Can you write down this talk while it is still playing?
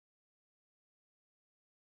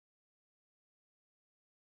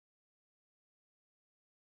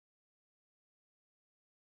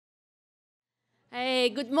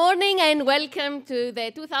Good morning and welcome to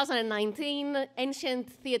the 2019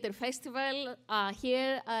 Ancient Theatre Festival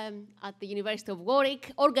here at the University of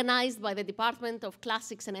Warwick, organized by the Department of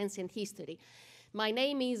Classics and Ancient History. My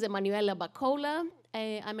name is Emmanuela Bakola.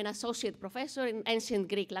 I'm an associate professor in Ancient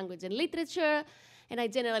Greek Language and Literature, and I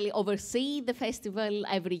generally oversee the festival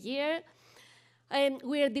every year.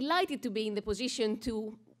 We are delighted to be in the position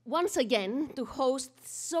to once again to host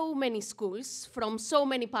so many schools from so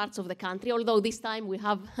many parts of the country, although this time we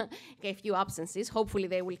have a few absences. Hopefully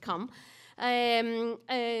they will come.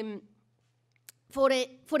 For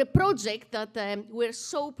a project that we're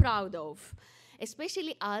so proud of,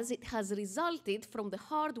 especially as it has resulted from the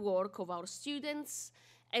hard work of our students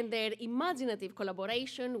and their imaginative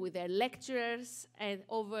collaboration with their lecturers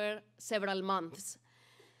over several months.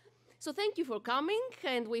 So thank you for coming,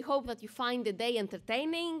 and we hope that you find the day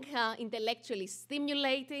entertaining, intellectually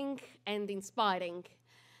stimulating, and inspiring.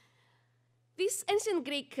 This Ancient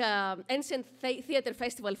Theatre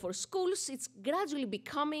Festival for Schools is gradually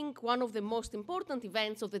becoming one of the most important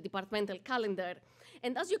events of the departmental calendar.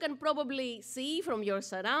 And as you can probably see from your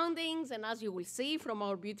surroundings, and as you will see from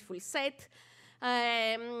our beautiful set,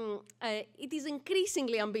 it is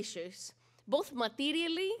increasingly ambitious, both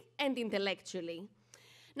materially and intellectually.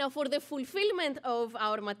 Now, for the fulfillment of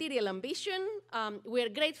our material ambition, we are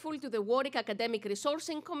grateful to the Warwick Academic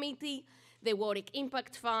Resourcing Committee, the Warwick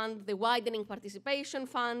Impact Fund, the Widening Participation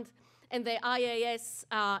Fund, and the IAS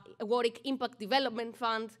Warwick Impact Development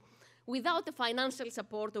Fund, without the financial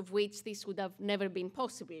support of which this would have never been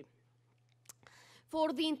possible.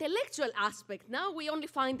 For the intellectual aspect, now we only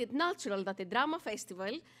find it natural that the drama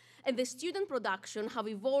festival and the student production have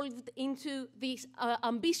evolved into this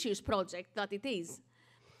ambitious project that it is.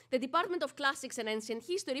 The Department of Classics and Ancient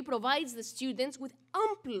History provides the students with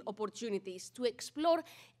ample opportunities to explore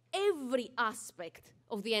every aspect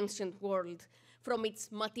of the ancient world, from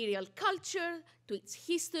its material culture, to its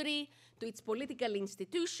history, to its political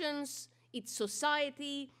institutions, its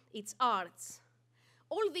society, its arts.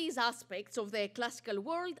 All these aspects of the classical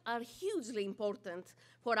world are hugely important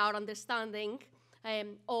for our understanding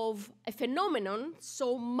of a phenomenon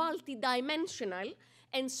so multidimensional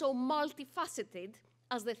and so multifaceted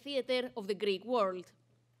as the theatre of the Greek world.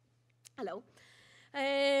 Hello.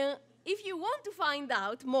 If you want to find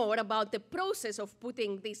out more about the process of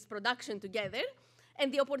putting this production together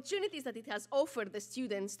and the opportunities that it has offered the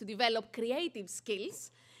students to develop creative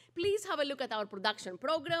skills, please have a look at our production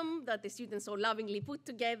program that the students so lovingly put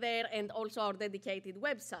together, and also our dedicated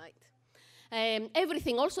website.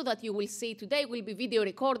 Everything also that you will see today will be video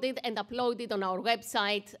recorded and uploaded on our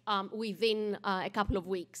website within a couple of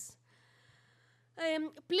weeks.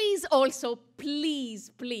 Please also,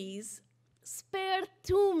 please, spare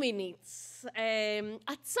 2 minutes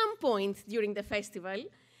at some point during the festival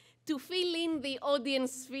to fill in the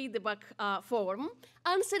audience feedback form,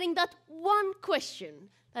 answering that one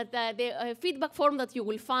question, the feedback form that you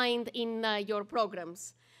will find in your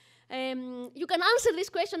programs. You can answer this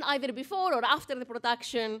question either before or after the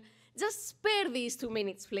production. Just spare these 2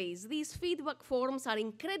 minutes, please. These feedback forms are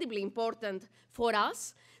incredibly important for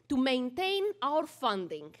us to maintain our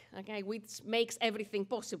funding, okay, which makes everything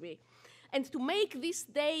possible, and to make this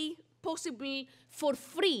day possible for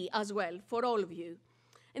free as well, for all of you.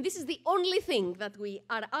 And this is the only thing that we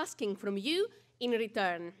are asking from you in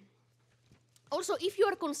return. Also, if you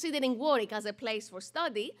are considering Warwick as a place for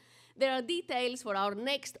study, there are details for our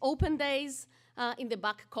next open days in the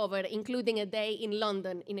back cover, including a day in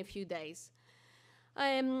London in a few days.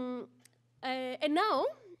 And now,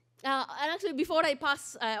 and actually, before I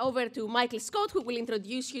pass over to Michael Scott, who will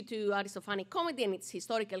introduce you to Aristophanic comedy and its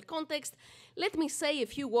historical context, let me say a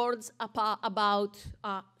few words about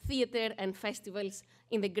theatre and festivals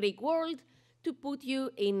in the Greek world to put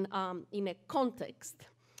you in a context.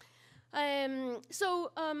 A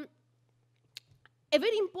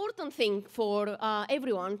very important thing for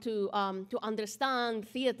everyone to understand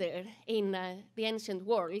theatre in the ancient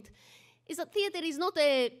world is that theatre is not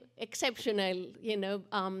an exceptional,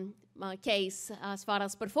 case as far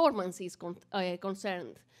as performance is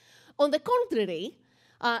concerned. On the contrary,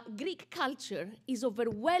 Greek culture is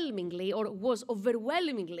overwhelmingly, or was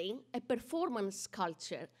overwhelmingly, a performance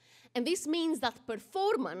culture. And this means that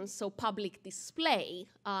performance, so public display,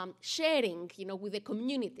 sharing, with the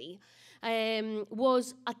community,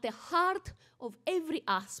 was at the heart of every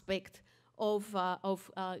aspect of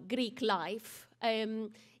Greek life.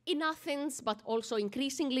 In Athens, but also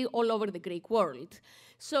increasingly all over the Greek world.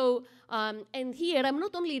 So, and here I'm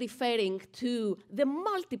not only referring to the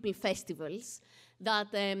multiple festivals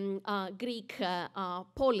that Greek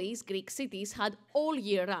polis, Greek cities, had all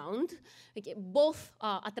year round, okay, both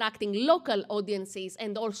attracting local audiences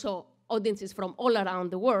and also audiences from all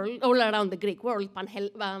around the world, all around the Greek world,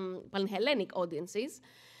 pan-Hellenic audiences,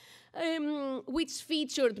 which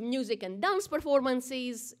featured music and dance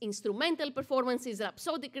performances, instrumental performances,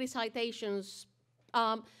 rhapsodic recitations,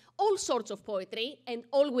 all sorts of poetry, and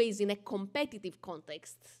always in a competitive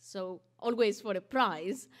context, so always for a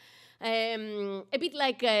prize. A bit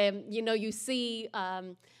like, you see,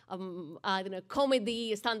 I don't know,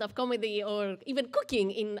 comedy, stand-up comedy, or even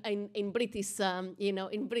cooking in British,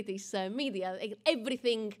 in British media.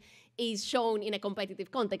 Everything is shown in a competitive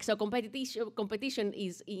context. So competition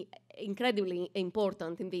is incredibly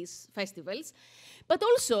important in these festivals. But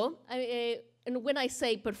also, and when I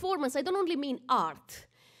say performance, I don't only mean art,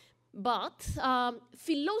 but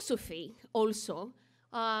philosophy also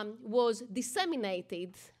was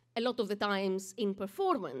disseminated a lot of the times in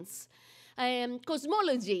performance.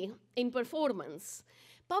 Cosmology in performance.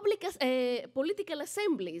 Political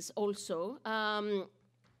assemblies also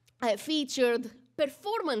featured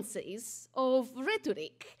performances of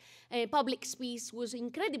rhetoric. Public speech was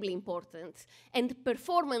incredibly important, and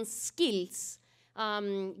performance skills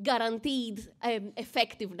guaranteed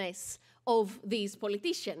effectiveness of these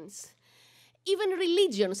politicians. Even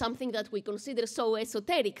religion, something that we consider so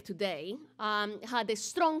esoteric today, had a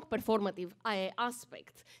strong performative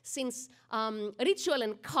aspect, since ritual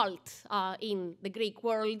and cult in the Greek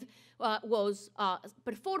world was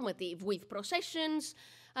performative, with processions,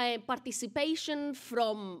 participation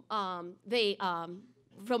from the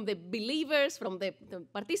believers, from the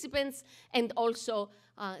participants, and also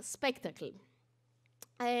spectacle.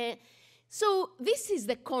 So this is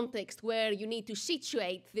the context where you need to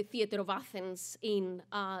situate the theater of Athens in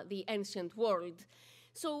the ancient world.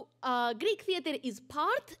 So Greek theater is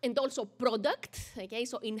part and also product, okay,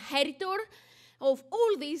 so inheritor of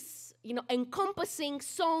all this, encompassing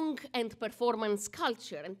song and performance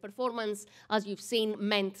culture. And performance, as you've seen,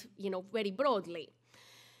 meant, very broadly.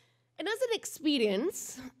 And as an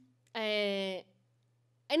experience,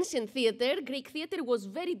 ancient theater, Greek theater, was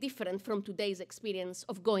very different from today's experience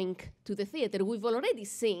of going to the theater. We've already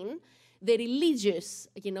seen the religious,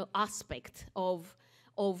 aspect of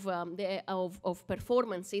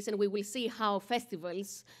performances, and we will see how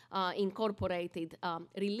festivals incorporated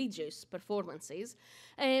religious performances.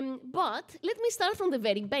 But let me start from the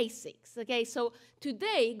very basics. Okay, so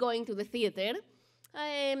today, going to the theater,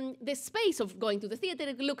 the space of going to the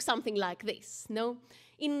theater looks something like this. No.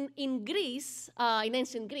 In Greece, in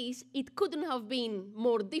ancient Greece, it couldn't have been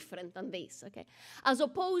more different than this, okay? As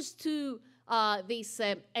opposed to this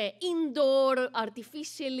indoor,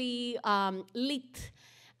 artificially lit,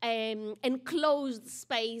 enclosed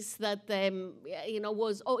space that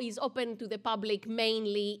is open to the public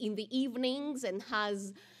mainly in the evenings and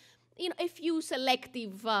has a few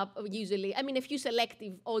selective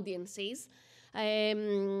audiences.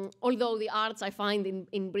 Although the arts, I find,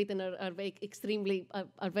 in Britain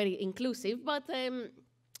are very inclusive, but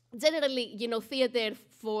generally, theater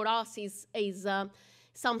for us is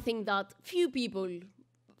something that few people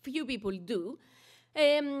do.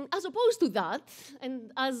 As opposed to that,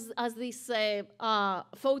 and as this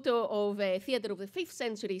photo of a theater of the 5th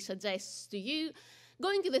century suggests to you,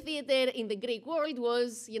 going to the theater in the Greek world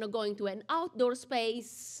was, going to an outdoor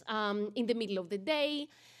space in the middle of the day,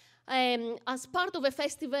 as part of a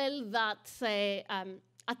festival that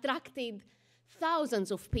attracted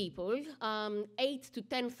thousands of people, 8 to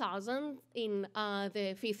 10,000 in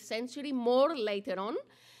the 5th century, more later on.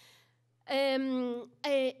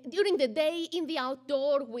 During the day, in the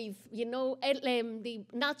outdoor, with the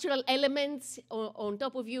natural elements on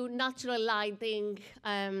top of you, natural lighting,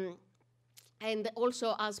 and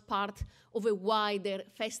also as part of a wider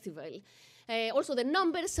festival. Also, the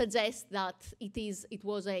numbers suggest that it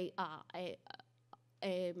was a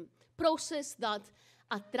process that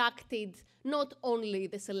attracted not only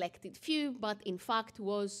the selected few, but in fact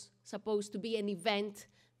was supposed to be an event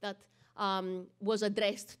that was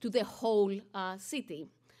addressed to the whole city.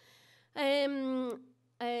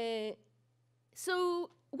 So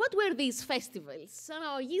what were these festivals? So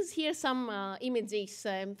now use here some images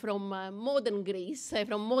from modern Greece,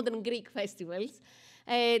 from modern Greek festivals,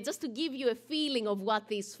 just to give you a feeling of what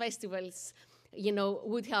these festivals,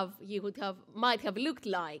 might have looked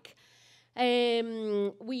like.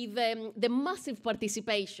 With the massive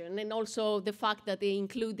participation and also the fact that they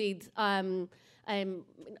included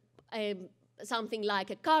something like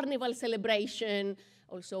a carnival celebration,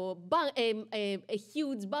 also a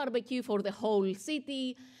huge barbecue for the whole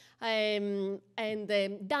city, and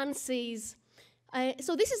dances.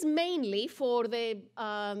 So this is mainly for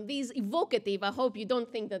these evocative, I hope you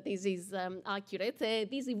don't think that this is accurate,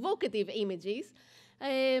 these evocative images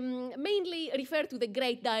mainly refer to the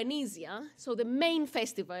Great Dionysia, so the main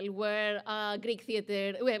festival where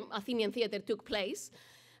Athenian theater took place,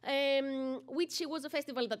 which was a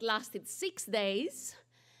festival that lasted 6 days.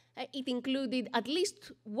 It included at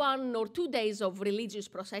least 1 or 2 days of religious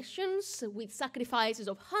processions with sacrifices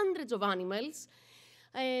of hundreds of animals,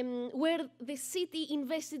 where the city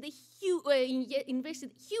invested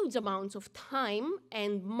huge amounts of time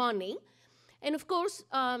and money. And of course,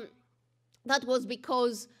 that was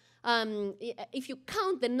because if you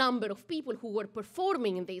count the number of people who were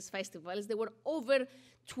performing in these festivals, there were over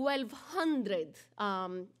 1,200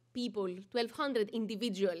 people, 1,200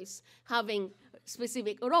 individuals having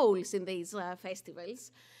specific roles in these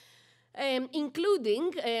festivals.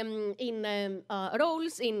 Including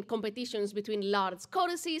roles in competitions between large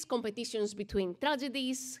choruses, competitions between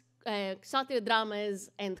tragedies, satire dramas,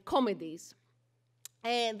 and comedies.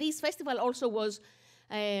 This festival also was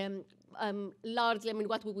largely,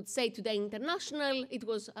 what we would say today, international. It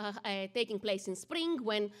was taking place in spring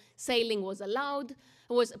when sailing was allowed,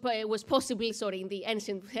 was possible, sorry, in the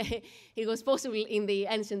ancient, it was possible in the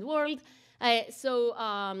ancient world. So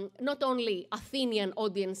not only Athenian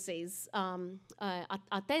audiences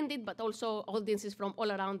attended, but also audiences from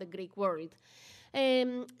all around the Greek world.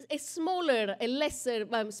 A smaller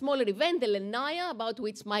event, the Lenaia, about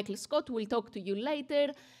which Michael Scott will talk to you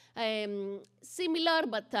later. Similar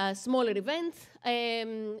but smaller event,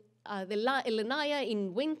 the Lenaia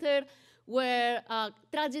in winter, where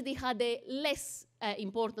tragedy had a less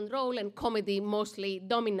important role and comedy mostly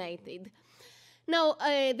dominated. Now,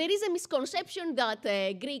 there is a misconception that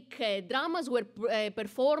Greek dramas were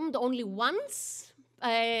performed only once,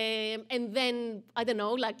 and then, I don't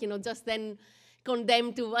know, just then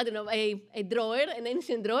condemned to, I don't know, a drawer, an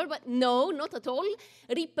ancient drawer, but no, not at all.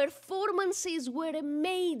 Re-performances were a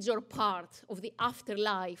major part of the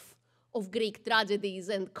afterlife of Greek tragedies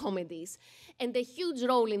and comedies. And a huge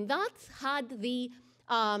role in that had the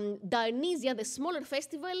Dionysia, the smaller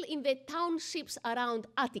festival in the townships around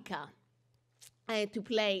Attica, to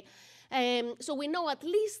play. So we know at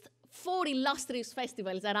least 4 illustrious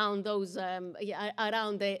festivals around those,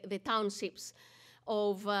 around the townships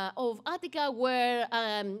of Attica, where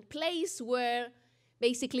plays were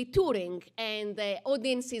basically touring, and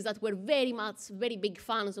audiences that were very big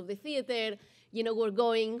fans of the theater, were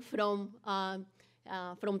going from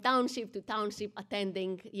township to township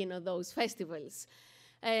attending, those festivals.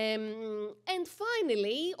 And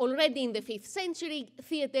finally, already in the 5th century,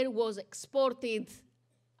 theater was exported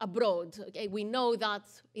abroad. Okay? We know that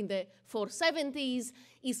in the 470s,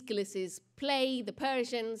 Aeschylus's play, The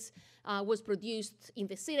Persians, was produced in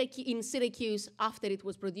Syracuse after it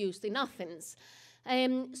was produced in Athens.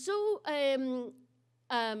 In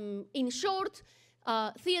short,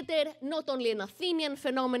 theater, not only an Athenian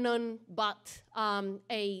phenomenon, but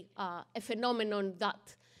a phenomenon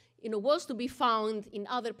that was to be found in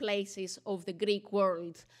other places of the Greek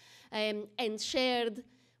world, and shared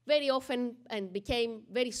very often and became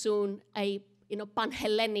very soon a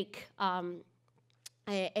pan-Hellenic, an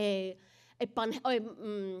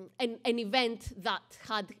event that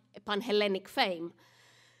had a pan-Hellenic fame.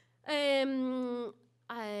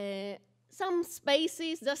 Some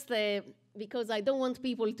spaces, just because I don't want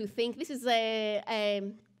people to think, this is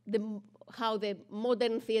how the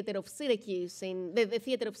modern theater of Syracuse, the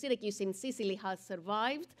theater of Syracuse in Sicily has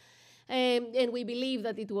survived. And we believe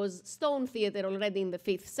that it was stone theater already in the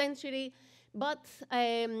 5th century, but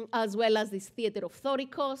as well as this theater of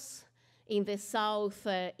Thorikos in the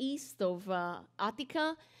southeast of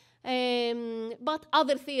Attica. But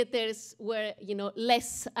other theaters were,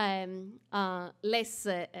 less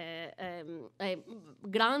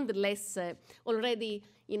grand, less already,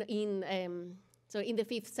 so in the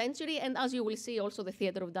 5th century, and as you will see, also the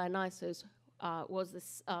theater of Dionysus was the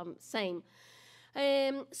same.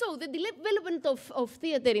 So the development of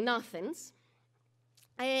theater in Athens.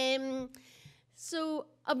 So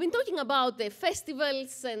I've been talking about the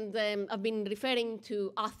festivals, and I've been referring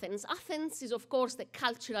to Athens. Athens is, of course, the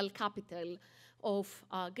cultural capital of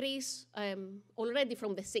Greece, already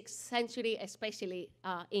from the 6th century, especially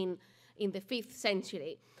in the 5th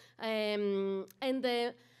century.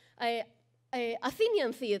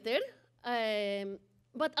 Athenian theater,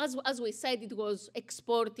 but as we said, it was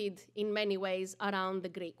exported in many ways around the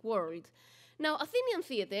Greek world. Now, Athenian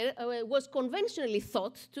theater was conventionally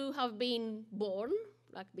thought to have been born,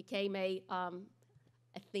 became a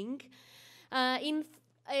thing, in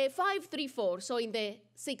 534, so in the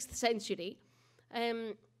 6th century.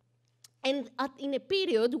 and in a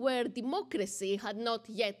period where democracy had not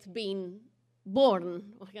yet been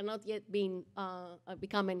born, or had not yet been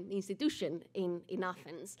become an institution in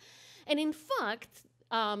Athens. And in fact,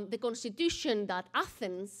 the constitution that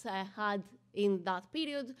Athens had in that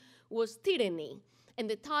period was tyranny. And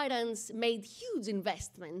the tyrants made huge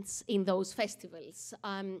investments in those festivals,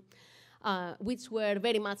 which were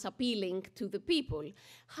very much appealing to the people.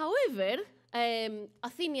 However,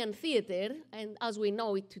 Athenian theater, and as we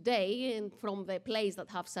know it today, and from the plays that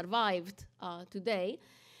have survived today,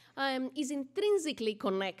 is intrinsically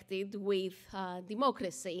connected with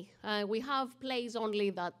democracy. We have plays only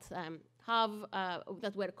that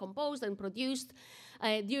that were composed and produced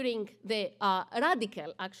during the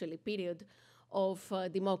radical, actually, period of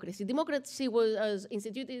democracy. Democracy was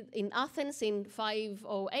instituted in Athens in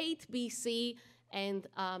 508 BC and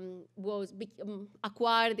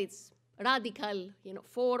acquired its radical,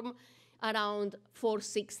 form around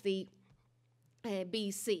 460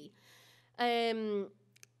 BC.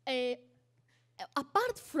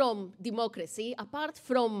 Apart from democracy, apart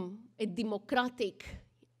from a democratic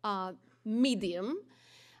medium,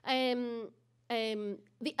 the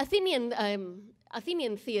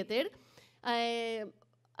Athenian theater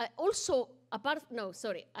also, apart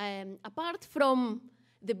from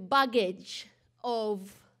the baggage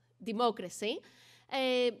of democracy,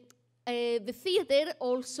 the theater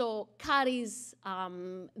also carries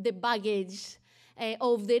the baggage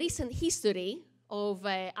of the recent history of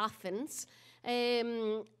Athens,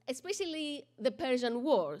 especially the Persian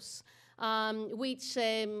Wars, which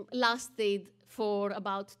lasted for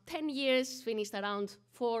about 10 years, finished around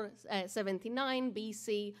 479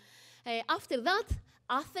 BC. After that,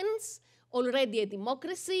 Athens, already a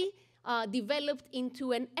democracy, developed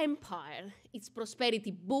into an empire. Its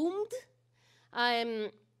prosperity boomed.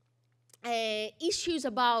 Issues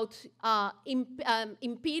about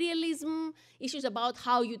imperialism, issues about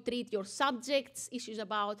how you treat your subjects, issues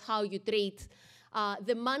about how you treat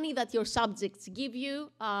the money that your subjects give you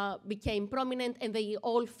became prominent, and they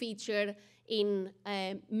all feature in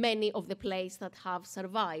many of the plays that have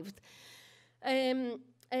survived.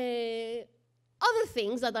 Other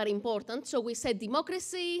things that are important, so we said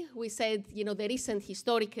democracy, we said the recent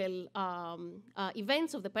historical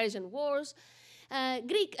events of the Persian Wars.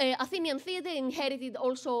 Athenian theater inherited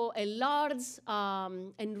also a large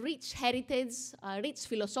and rich heritage, rich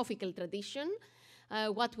philosophical tradition,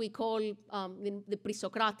 what we call the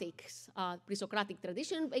pre-Socratic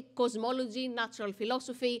tradition, cosmology, natural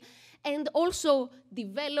philosophy, and also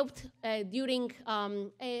developed during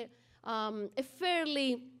a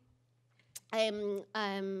fairly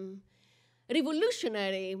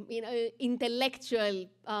revolutionary, intellectual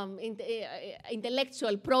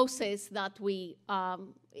process that we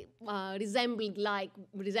resembled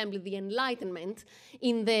the Enlightenment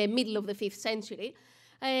in the middle of the 5th century.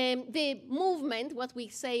 The movement, what we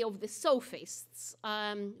say of the sophists,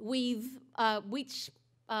 which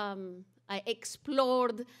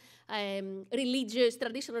explored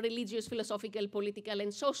traditional religious, philosophical, political,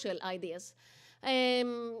 and social ideas.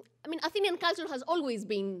 Athenian culture has always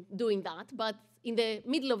been doing that, but in the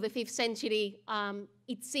middle of the 5th century,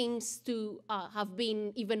 it seems to have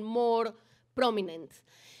been even more prominent.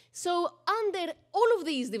 So under all of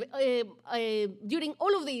these, during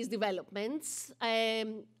all of these developments,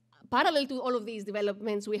 parallel to all of these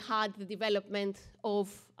developments, we had the development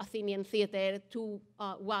of Athenian theater to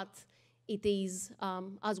what it is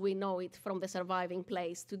as we know it from the surviving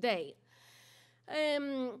plays today.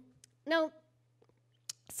 Now,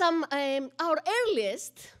 our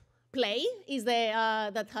earliest play is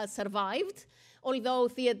that has survived, although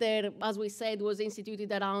theater, as we said, was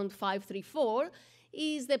instituted around 534,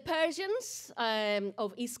 is the Persians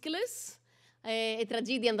of Aeschylus, a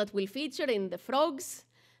tragedian that will feature in The Frogs,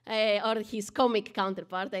 or his comic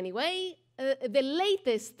counterpart anyway. The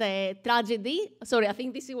latest tragedy, I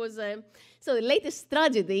think this was, so the latest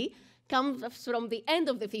tragedy comes from the end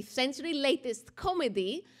of the 5th century. Latest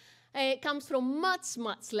comedy comes from much,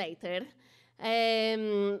 much later,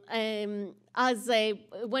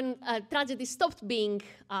 when tragedy stopped being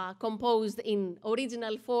composed in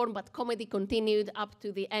original form, but comedy continued up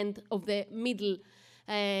to the end of the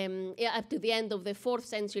up to the end of the 4th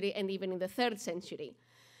century and even in the 3rd century.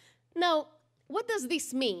 Now, what does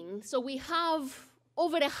this mean? So we have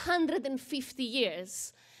over 150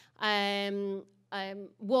 years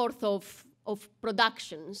worth of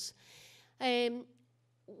productions.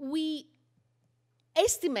 We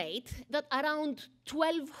estimate that around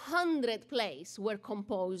 1,200 plays were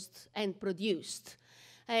composed and produced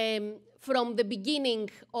from the beginning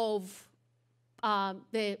of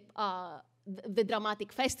the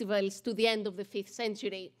dramatic festivals to the end of the 5th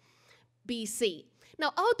century. BC.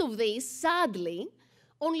 Now, out of these, sadly,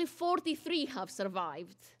 only 43 have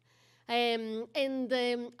survived.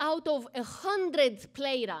 Out of 100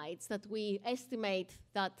 playwrights that we estimate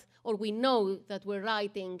that, or we know that were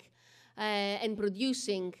writing and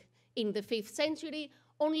producing in the 5th century,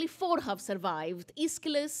 only 4 have survived: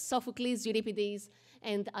 Aeschylus, Sophocles, Euripides,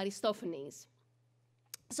 and Aristophanes.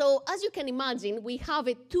 So as you can imagine, we have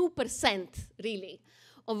a 2% really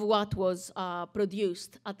of what was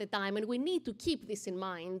produced at the time, and we need to keep this in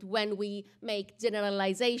mind when we make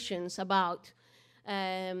generalizations about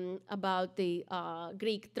the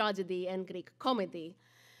Greek tragedy and Greek comedy.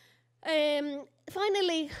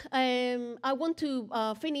 Finally, I want to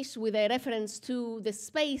finish with a reference to the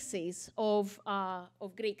spaces of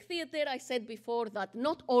Greek theater. I said before that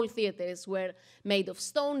not all theaters were made of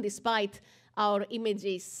stone, despite our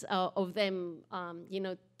images of them,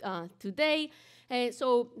 today.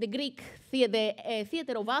 So the Greek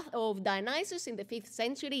theater of Dionysus in the 5th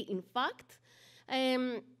century, in fact,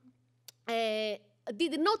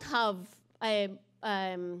 did not have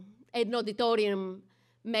an auditorium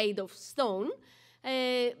made of stone,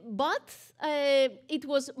 but it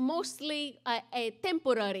was mostly a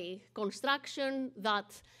temporary construction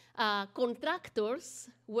that contractors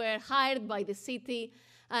were hired by the city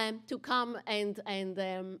to come and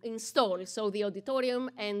install, so the auditorium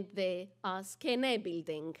and the skene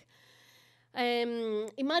building.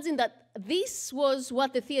 Imagine that this was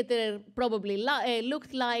what the theater probably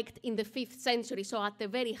looked like in the 5th century, so at the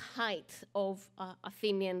very height of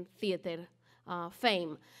Athenian theater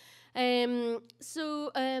fame. A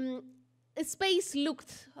space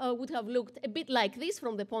would have looked a bit like this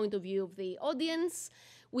from the point of view of the audience,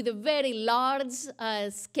 with a very large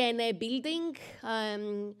skene building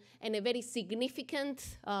and a very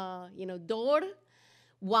significant door,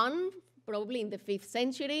 one probably in the 5th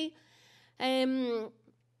century.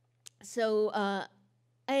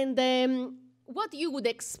 What you would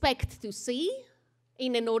expect to see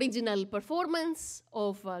in an original performance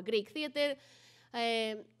of Greek theater,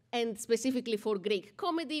 and specifically for Greek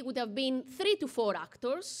comedy, would have been 3 to 4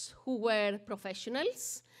 actors who were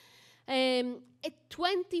professionals, a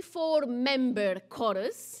 24-member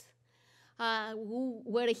chorus, who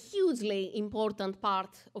were a hugely important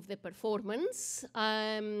part of the performance.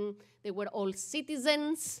 They were all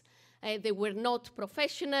citizens. They were not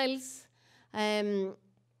professionals, and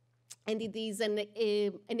it is an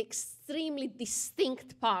extremely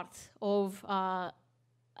distinct part of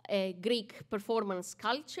a Greek performance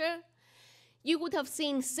culture. You would have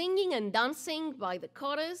seen singing and dancing by the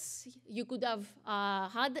chorus. You could have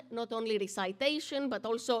had not only recitation, but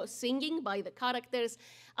also singing by the characters,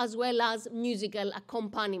 as well as musical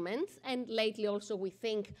accompaniment, and lately also we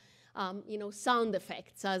think, sound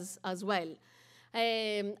effects as well.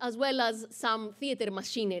 As well as some theater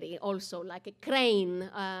machinery also, like a crane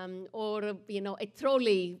or a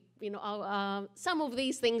trolley. Some of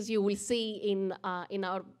these things you will see in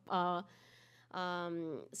our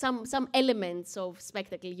some elements of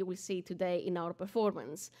spectacle you will see today in our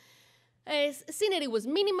performance. Scenery was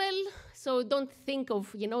minimal, so don't think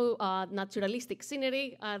of naturalistic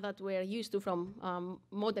scenery that we're used to from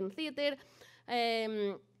modern theater.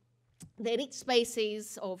 The rich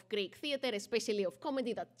spaces of Greek theater, especially of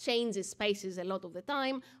comedy that changes spaces a lot of the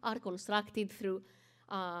time, are constructed through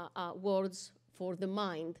words for the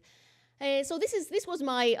mind. So this was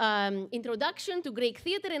my introduction to Greek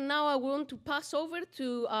theater, and now I want to pass over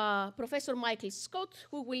to Professor Michael Scott,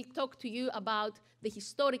 who will talk to you about the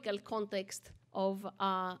historical context of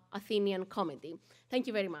Athenian comedy. Thank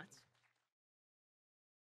you very much.